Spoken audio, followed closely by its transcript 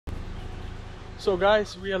So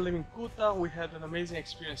guys, we are leaving Kuta. We had an amazing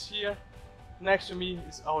experience here. Next to me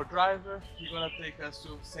is our driver. He's gonna take us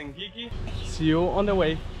to Senggigi. See you on the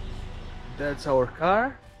way. That's our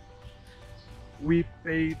car. We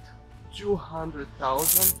paid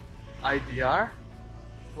 200,000 IDR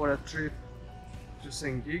for a trip to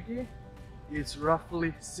Senggigi. It's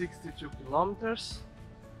roughly 62 kilometers.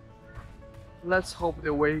 Let's hope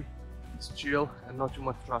the way is chill and not too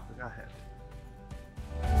much traffic ahead.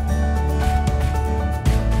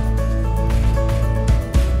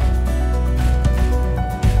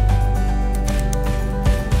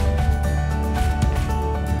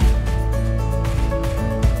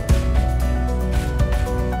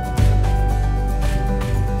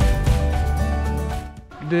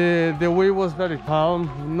 The way was very calm,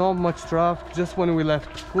 not much traffic. Just when we left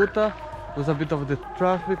Kuta, was a bit of the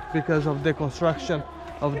traffic because of the construction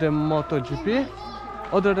of the MotoGP.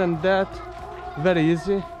 Other than that, very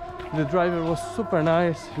easy. The driver was super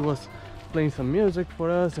nice. He was playing some music for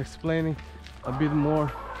us, explaining a bit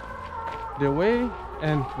more the way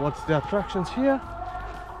and what's the attractions here.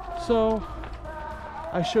 So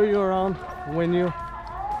I show you around when you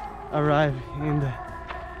arrive in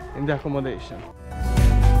the accommodation.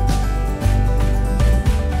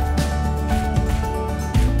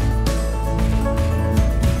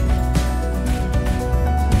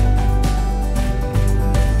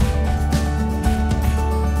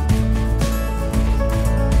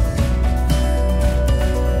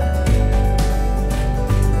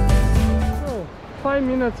 So, 5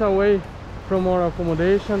 minutes away from our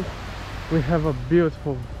accommodation, we have a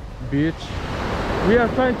beautiful beach. We are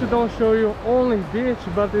trying to don't show you only beach,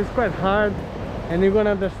 but it's quite hard, and you're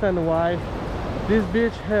gonna understand why. This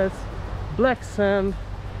beach has black sand.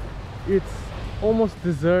 It's almost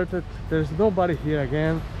deserted. There's nobody here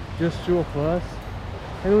again, just two of us.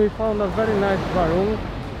 And we found a very nice varung,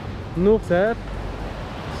 new set.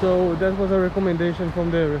 So that was a recommendation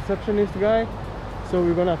from the receptionist guy. So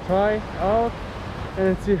we're gonna try out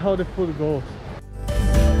and see how the food goes.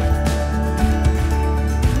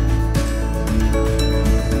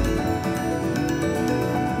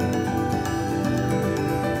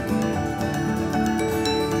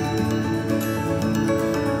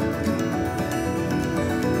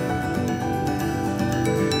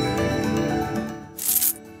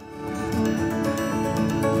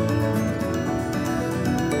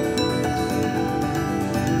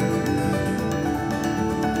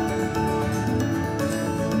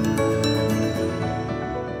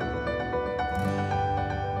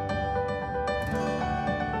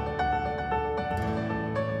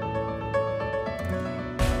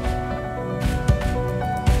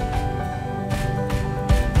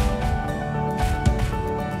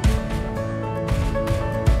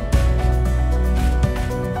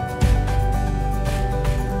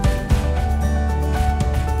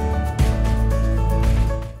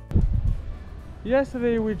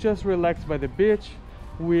 Yesterday we just relaxed by the beach.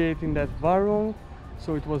 We ate in that varung,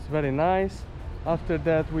 so it was very nice. After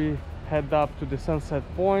that we head up to the sunset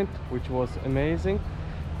point, which was amazing.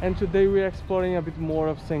 And today we're exploring a bit more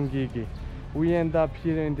of Senggigi. We end up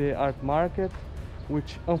here in the art market,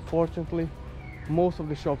 which unfortunately most of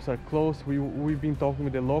the shops are closed. We've been talking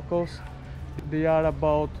with the locals. There are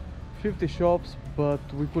about 50 shops, but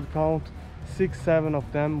we could count 6-7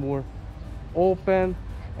 of them were open,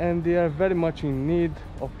 and they are very much in need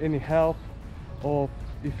of any help, or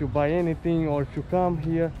if you buy anything, or if you come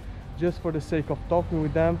here just for the sake of talking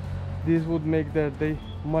with them, this would make their day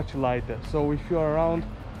much lighter. So if you're around,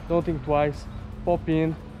 don't think twice, pop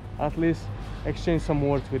in, at least exchange some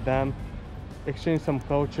words with them, exchange some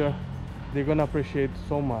culture. They're gonna appreciate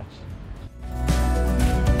so much.